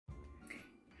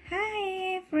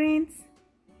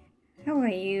How are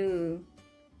you?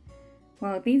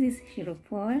 Well, this is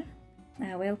Shirupol.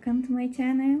 Welcome to my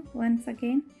channel once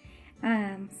again.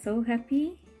 I'm so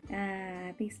happy.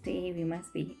 This day we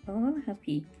must be all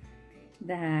happy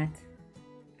that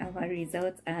our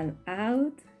results are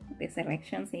out. The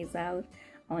selections is out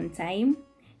on time.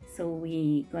 So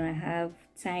we're gonna have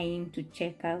time to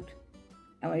check out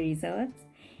our results,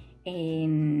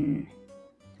 and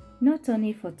not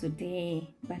only for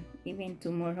today, but even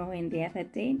tomorrow and the other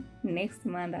day, next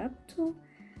month up to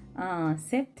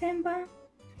September,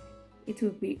 it will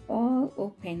be all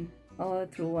open all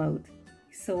throughout.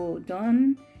 So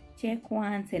don't check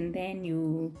once and then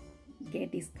you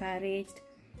get discouraged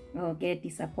or get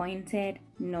disappointed.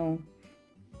 No,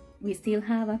 we still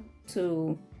have up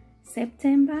to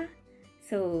September,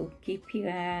 so keep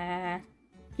your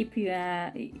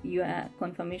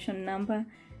confirmation number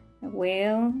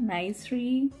well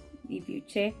nicely. If you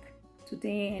check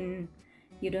today and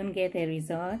you don't get the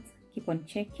results, keep on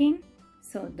checking,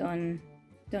 so don't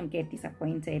get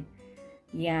disappointed.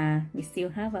 Yeah, we still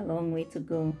have a long way to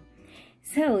go.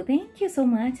 So thank you so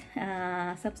much.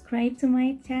 Subscribe to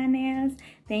my channels.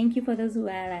 Thank you for those who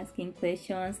are asking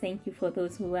questions. Thank you for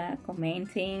those who are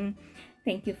commenting.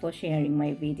 Thank you for sharing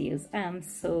my videos. I'm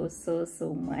so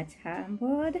much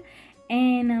humbled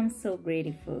and I'm so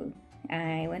grateful.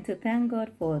 I want to thank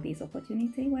God for this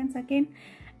opportunity once again,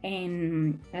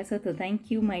 and also to thank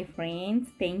you, my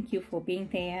friends. Thank you for being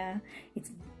there.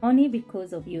 It's only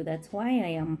because of you, that's why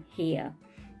I am here.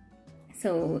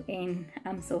 So, and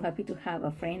I'm so happy to have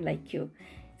a friend like you.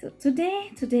 So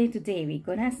today we're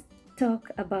gonna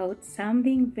talk about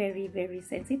something very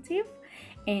sensitive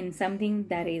and something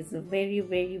that is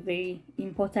very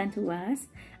important to us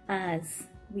as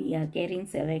we are getting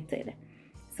selected.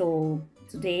 So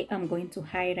today I'm going to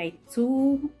highlight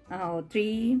 2 or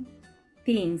 3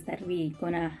 things that we're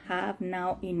gonna have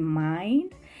now in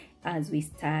mind as we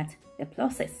start the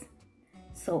process.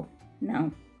 So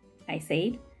now, I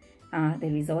said the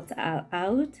results are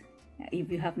out. If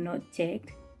you have not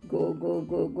checked,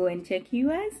 go and check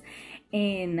yours,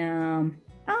 and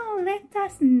let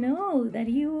us know that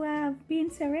you have been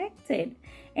selected,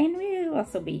 and we will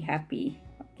also be happy.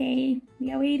 Okay,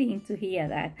 we are waiting to hear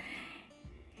that.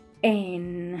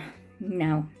 And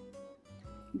now,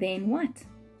 then what?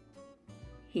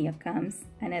 Here comes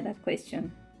another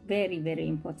question, very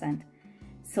important.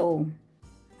 So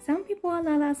some people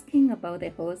are asking about the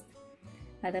host,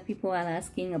 other people are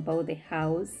asking about the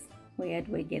house. Where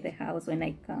do I get the house when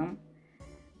I come?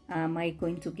 Am I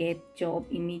going to get job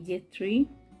immediately?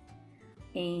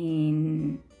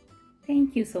 And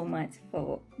thank you so much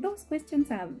for those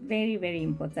questions. Are very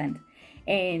important,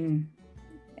 and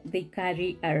they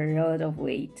carry a lot of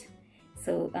weight.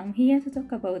 So I'm here to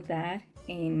talk about that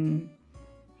and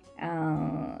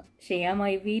share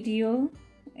my video,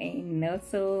 and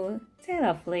also tell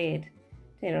a friend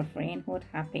what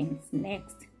happens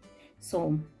next.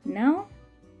 So now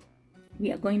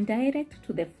we are going direct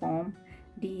to the form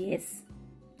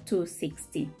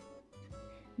DS-260.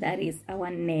 That is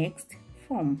our next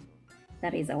form.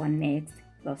 That is our next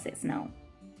process now.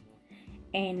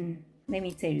 And let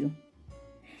me tell you,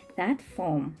 that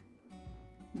form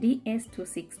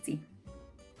DS-260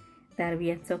 that we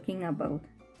are talking about,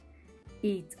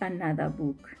 it's another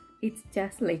book. It's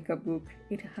just like a book.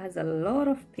 It has a lot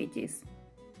of pages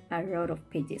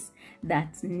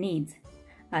that needs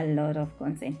a lot of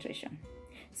concentration.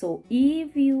 So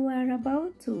if you are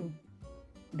about to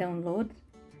download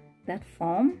that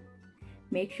form,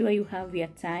 make sure you have your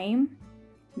time,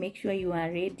 make sure you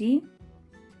are ready.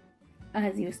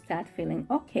 As you start feeling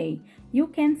okay, you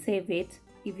can save it.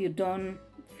 If you don't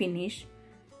finish,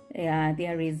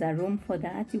 there is a room for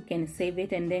that. You can save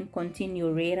it and then continue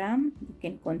later. You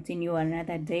can continue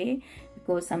another day,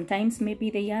 because sometimes maybe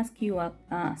they ask you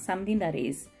something that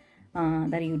is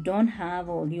that you don't have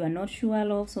or you are not sure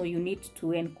of, so you need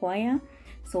to inquire.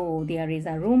 So there is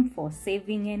a room for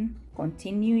saving and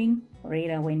continuing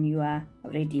later when you are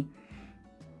ready.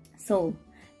 So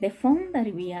the form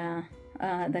that we are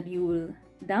that you will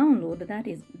download, that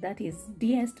is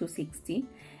DS-260,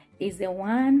 is the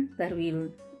one that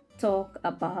will talk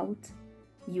about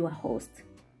your host.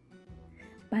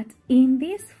 But in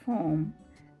this form,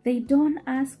 they don't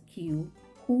ask you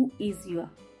who is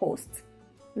your host,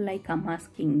 like I'm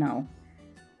asking now,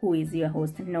 who is your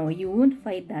host? No, you won't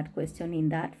find that question in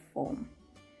that form.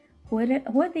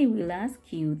 What they will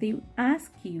ask you, they will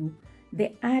ask you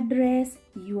the address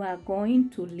you are going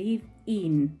to live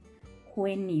in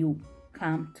when you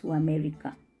come to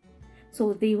America.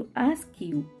 So they will ask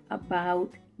you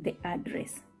about the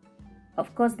address.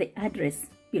 Of course, the address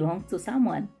belongs to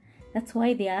someone. That's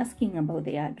why they're asking about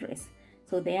the address.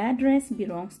 So the address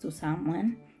belongs to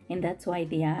someone, and that's why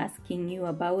they are asking you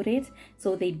about it.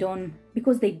 So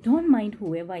because they don't mind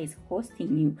whoever is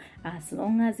hosting you, as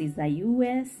long as it's a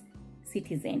US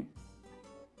citizen.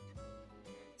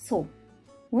 So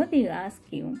what they ask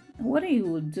you, what you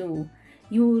will do,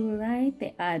 you will write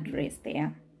the address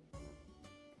there,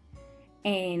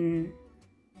 and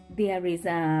there is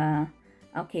that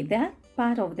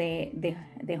part of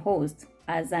the host,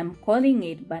 as I'm calling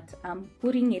it, but I'm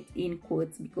putting it in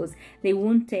quotes because they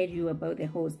won't tell you about the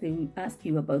host. They will ask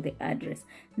you about the address.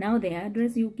 Now the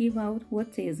address you give out,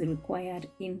 what is required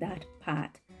in that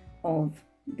part of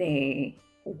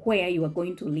where you are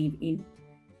going to live in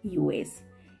US.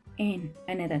 And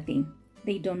another thing,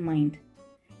 they don't mind.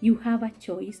 You have a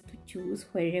choice to choose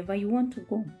wherever you want to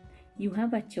go. You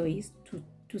have a choice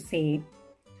to say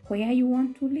where you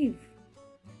want to live.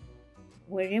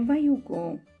 Wherever you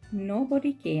go,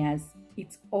 nobody cares.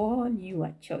 It's all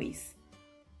your choice.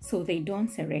 So they don't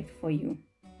select for you.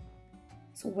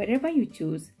 So wherever you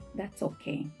choose, that's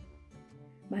okay.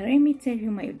 But let me tell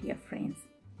you, my dear friends,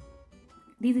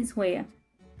 this is where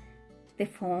the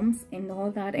forms and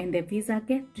all that and the visa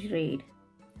get delayed.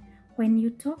 When you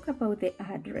talk about the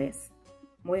address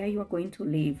where you are going to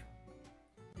live,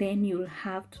 then you'll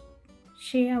have to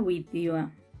share with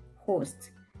your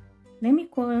host. Let me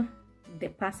call the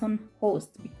person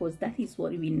host because that is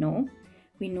what we know.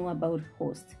 We know about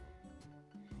host.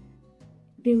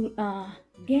 They will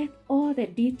get all the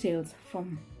details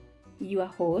from your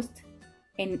host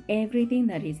and everything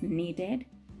that is needed,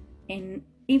 and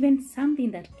even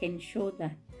something that can show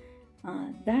that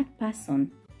that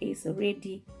person is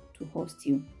ready to host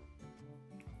you.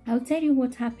 I'll tell you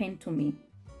what happened to me.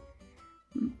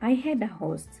 I had a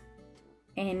host,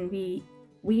 and we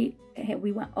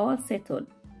were all settled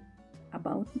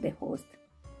about the host.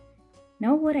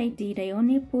 Now what I did, I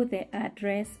only put the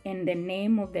address and the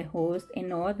name of the host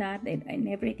and all that and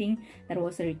everything that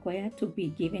was required to be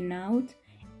given out,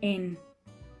 and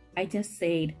I just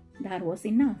said that was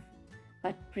enough.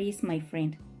 But please, my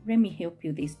friend, let me help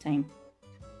you this time.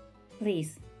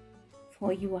 Please,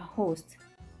 for your host,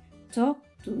 talk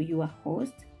to your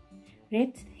host.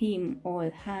 Let him or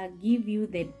her give you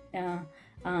the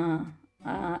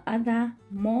other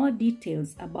more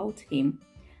details about him,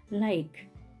 like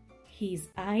his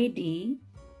ID,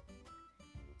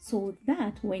 so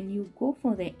that when you go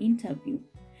for the interview,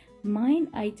 mine,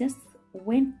 I just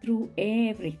went through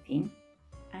everything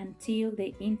until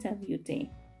the interview day.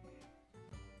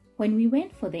 When we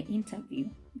went for the interview,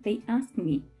 they asked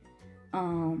me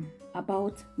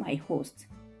about my host.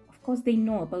 Of course, they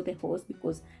know about the host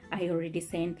because I already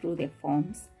sent through the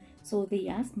forms. So they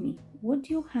asked me, what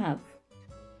do you have?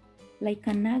 Like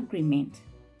an agreement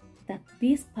that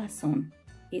this person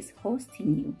is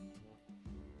hosting you.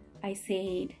 I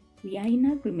said, we are in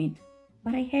agreement,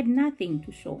 but I had nothing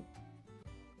to show.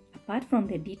 Apart from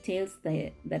the details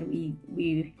that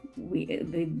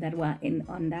were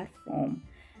on that form,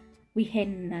 we had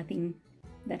nothing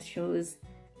that shows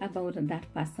about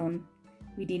that person.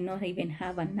 We did not even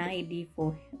have an ID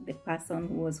for the person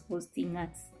who was hosting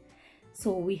us.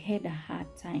 So we had a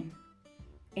hard time.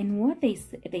 And what they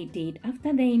did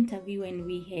after the interview, and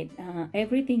we had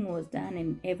everything was done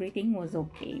and everything was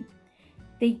okay,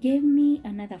 they gave me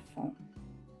another form,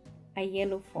 a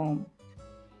yellow form,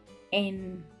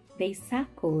 and they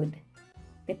circled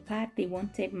the part they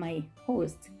wanted my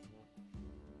host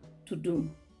to do.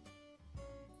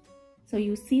 So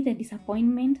you see the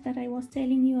disappointment that I was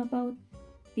telling you about.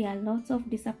 There are lots of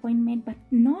disappointment, but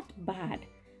not bad.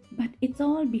 But it's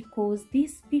all because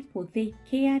these people, they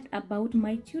cared about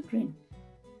my children.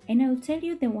 And I'll tell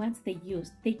you the words they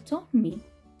used. They told me,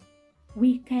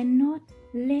 we cannot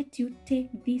let you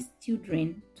take these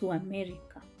children to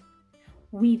America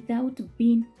without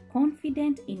being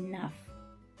confident enough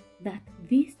that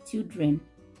these children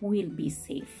will be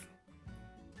safe.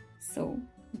 So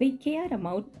they cared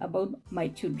about my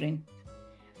children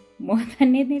more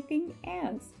than anything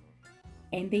else.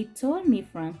 And they told me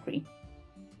frankly,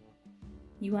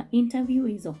 your interview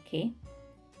is okay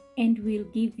and we'll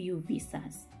give you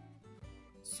visas.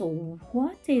 So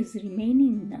what is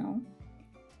remaining now?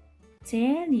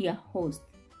 Tell your host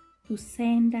to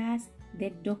send us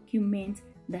the documents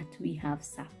that we have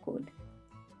circled.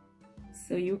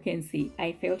 So you can see,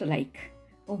 I felt like,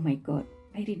 oh my God,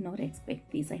 I did not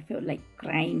expect this. I felt like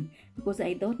crying because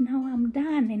I thought now I'm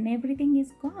done and everything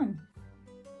is gone.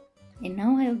 And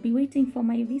now I'll be waiting for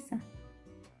my visa.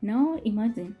 Now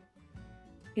imagine,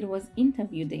 it was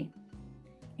interview day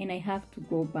and I have to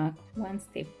go back one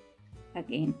step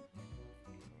again.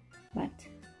 But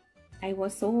I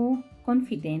was so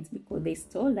confident because they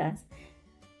told us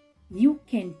you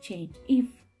can change. If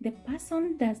the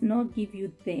person does not give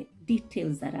you the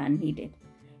details that are needed,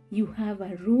 you have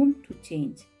a room to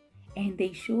change. And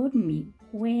they showed me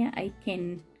where I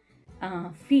can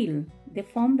fill the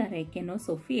form that I can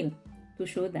also fill to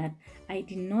show that I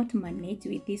did not manage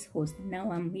with this host.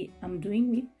 Now I'm doing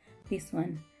with this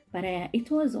one. But it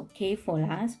was okay for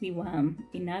us. We were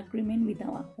in agreement with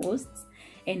our hosts,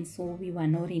 and so we were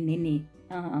not in any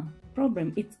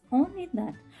problem. It's only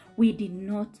that we did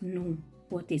not know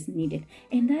what is needed.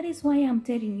 And that is why I'm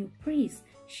telling you, please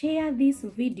share this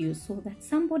video so that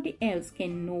somebody else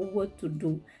can know what to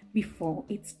do before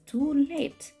it's too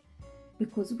late,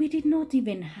 because we did not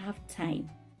even have time.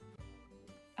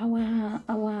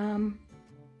 Our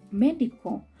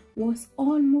medical was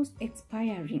almost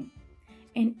expiring.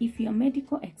 And if your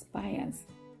medical expires,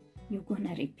 you're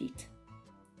gonna repeat.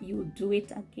 You do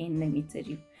it again, let me tell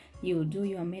you. You do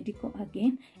your medical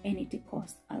again, and it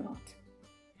costs a lot.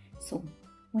 So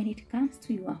when it comes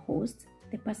to your host,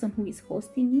 the person who is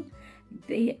hosting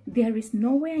you, there is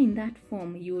nowhere in that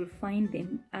form you will find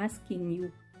them asking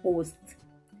you host.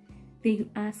 They will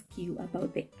ask you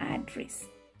about the address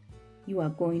you are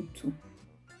going to.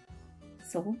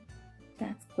 So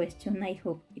that question, I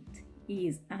hope it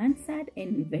is answered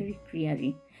and very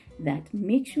clearly, that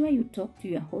make sure you talk to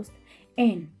your host.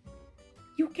 And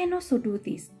you can also do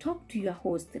this, talk to your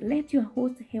host, let your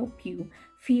host help you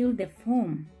fill the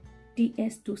form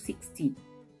DS-260,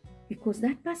 because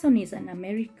that person is an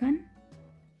American,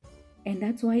 and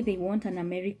that's why they want an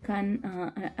American,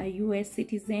 a US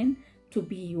citizen to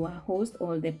be your host,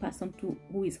 or the person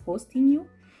who is hosting you.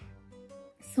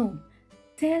 So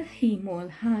tell him or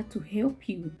her to help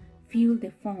you fill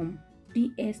the form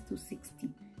DS-260.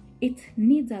 It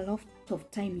needs a lot of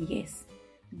time, yes,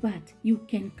 but you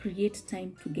can create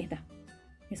time together,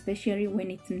 especially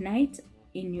when it's night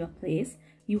in your place.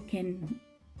 You can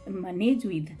manage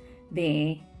with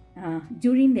the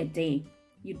during the day.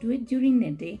 You do it during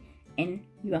the day, and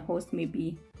your host,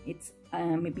 maybe it's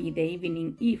maybe the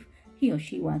evening. If he or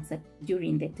she works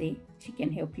during the day, she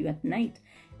can help you at night.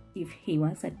 If he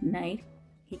works at night,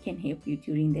 he can help you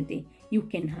during the day. You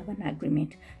can have an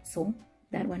agreement. So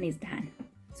that one is done.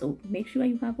 So make sure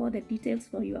you have all the details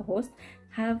for your host.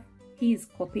 Have his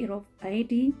copy of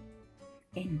ID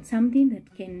and something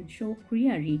that can show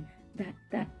clearly that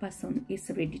that person is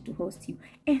ready to host you.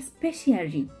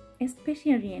 Especially,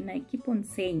 and I keep on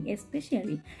saying,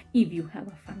 especially if you have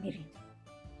a family.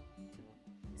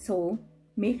 So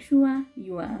make sure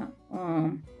you are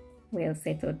well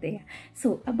settled there.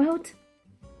 So I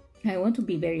want to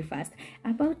be very fast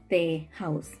about the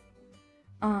house.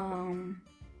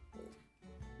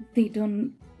 They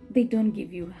don't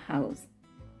give you a house,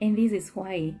 and this is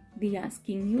why they're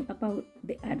asking you about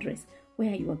the address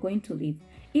where you are going to live.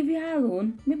 If you are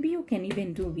alone, maybe you can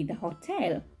even do with a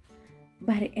hotel,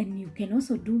 and you can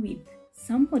also do with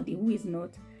somebody who is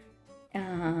not.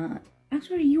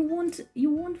 Actually, you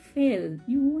won't fail.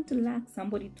 You won't lack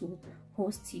somebody to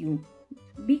host you.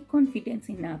 Be confident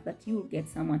enough that you will get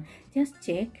someone. Just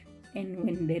check,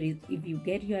 and if you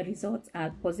get your results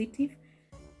are positive,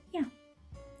 yeah,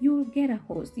 you will get a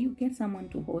host. You get someone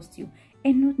to host you,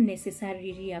 and not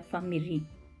necessarily a family.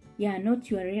 Yeah, not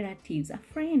your relatives. A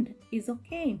friend is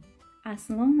okay, as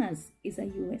long as is a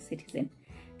US citizen.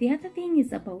 The other thing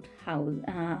is about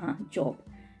job.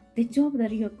 The job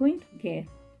that you're going to get,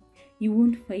 you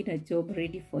won't find a job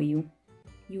ready for you.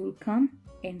 You will come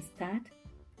and start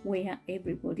where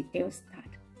everybody else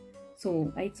start.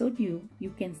 So I told you, you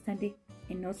can study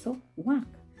and also work.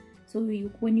 So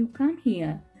when you come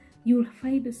here, you'll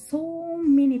find so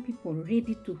many people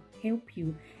ready to help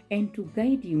you and to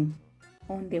guide you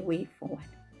on the way forward.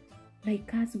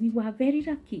 Like us, we were very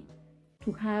lucky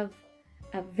to have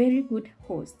a very good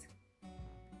host.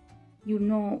 You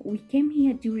know, we came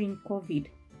here during COVID,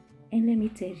 and let me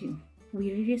tell you,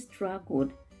 we really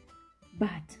struggled,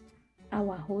 but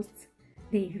our hosts,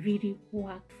 they really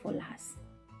worked for us.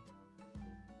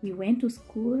 We went to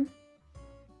school,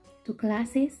 to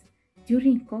classes.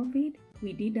 During COVID,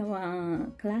 we did our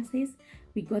classes,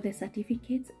 we got the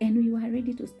certificates, and we were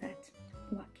ready to start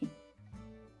working.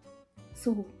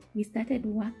 So we started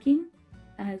working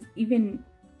even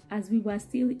as we were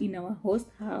still in our host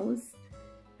house,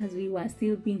 as we were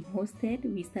still being hosted.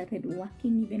 We started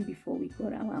working even before we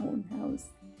got our own house.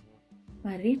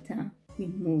 But later, we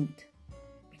moved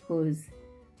because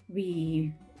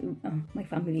my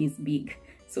family is big,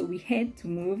 so we had to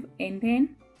move.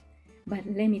 But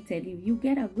let me tell you, you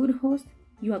get a good host,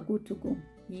 you are good to go.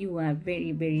 You are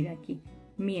very, very lucky.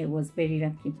 Me, I was very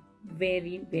lucky.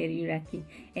 very, very lucky,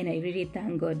 and I really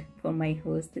thank God for my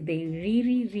host. They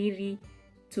really, really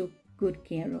took good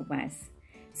care of us.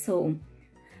 So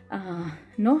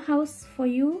no house for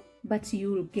you, but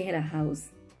you will get a house.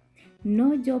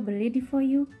 No job ready for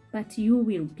you, but you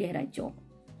will get a job.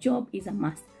 Job is a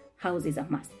must. House is a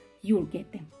must. You'll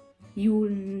get them.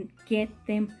 You'll get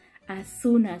them as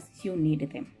soon as you need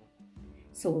them.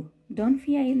 So don't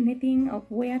fear anything of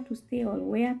where to stay or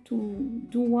where to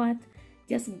do what.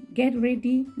 Just get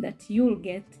ready that you'll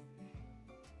get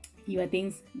your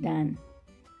things done.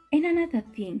 And another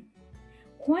thing,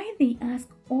 why they ask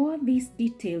all these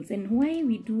details and why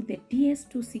we do the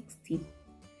DS260,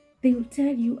 they will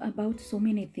tell you about so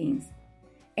many things.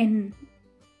 And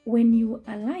when you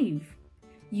are live,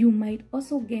 you might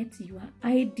also get your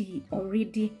ID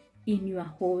already in your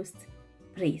host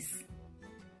place.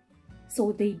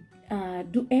 So they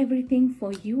do everything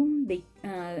for you. They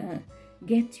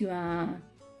get your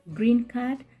green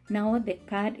card. Now the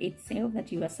card itself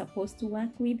that you are supposed to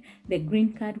work with, the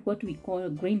green card, what we call a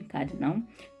green card now,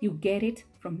 you get it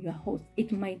from your host.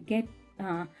 It might get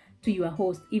to your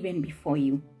host even before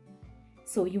you.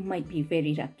 So you might be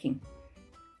very lucky.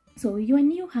 So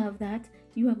when you have that,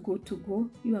 you are good to go.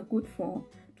 You are good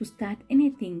to start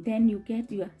anything. Then you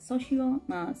get your social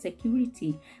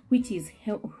security, which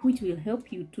will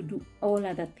help you to do all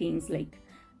other things, like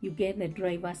you get the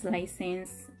driver's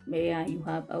license. Where you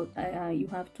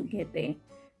have to get the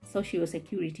social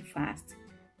security first.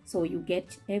 So you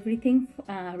get everything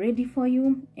ready for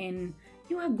you, and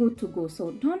you are good to go.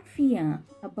 So don't fear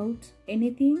about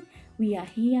anything. We are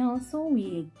here also.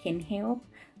 We can help.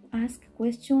 Ask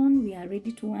questions. We are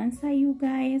ready to answer you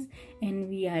guys, and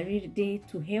we are ready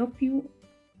to help you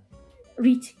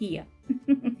reach here.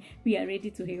 We are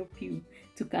ready to help you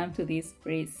to come to this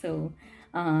place. So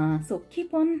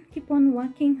keep on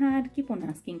working hard, keep on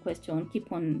asking questions,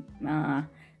 keep on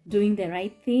doing the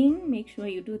right thing. Make sure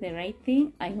you do the right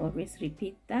thing. I always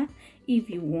repeat that. If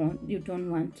you don't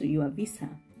want your visa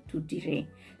to delay.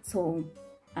 So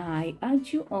I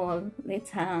urge you all,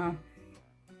 let's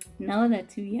now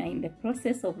that we are in the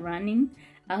process of running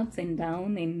ups and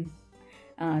down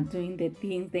and doing the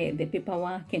things, the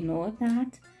paperwork and all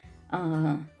that,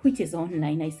 which is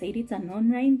online. I said it's an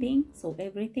online thing, so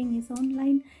everything is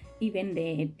online. Even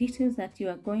the details that you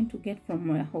are going to get from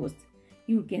your host,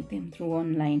 you get them through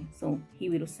online. So he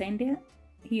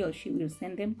or she will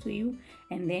send them to you,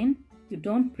 and then you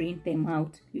don't print them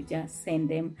out. You just send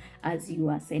them as you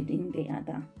are sending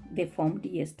the form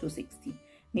DS260.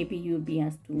 Maybe you'll be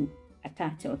asked to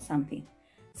attach or something.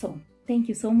 So thank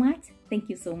you so much. Thank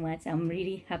you so much. I'm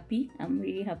really happy. I'm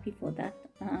really happy for that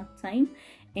time.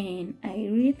 And I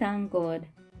really thank God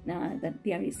that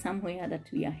there is somewhere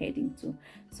that we are heading to.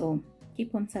 So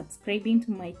keep on subscribing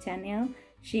to my channel.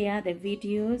 Share the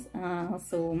videos.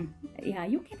 Also, yeah,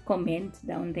 you can comment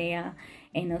down there.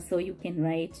 And also you can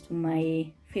write to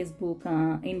my Facebook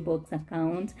inbox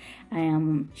account. I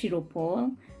am Shiro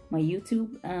Paul. My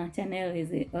YouTube channel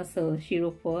is also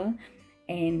Shiro Paul,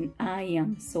 and I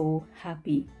am so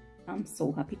happy. I'm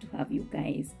so happy to have you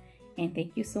guys, and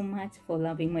thank you so much for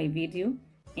loving my video.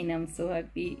 And I'm so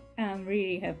happy. I'm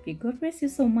really happy. God bless you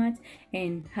so much,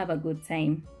 and have a good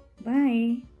time.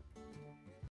 Bye.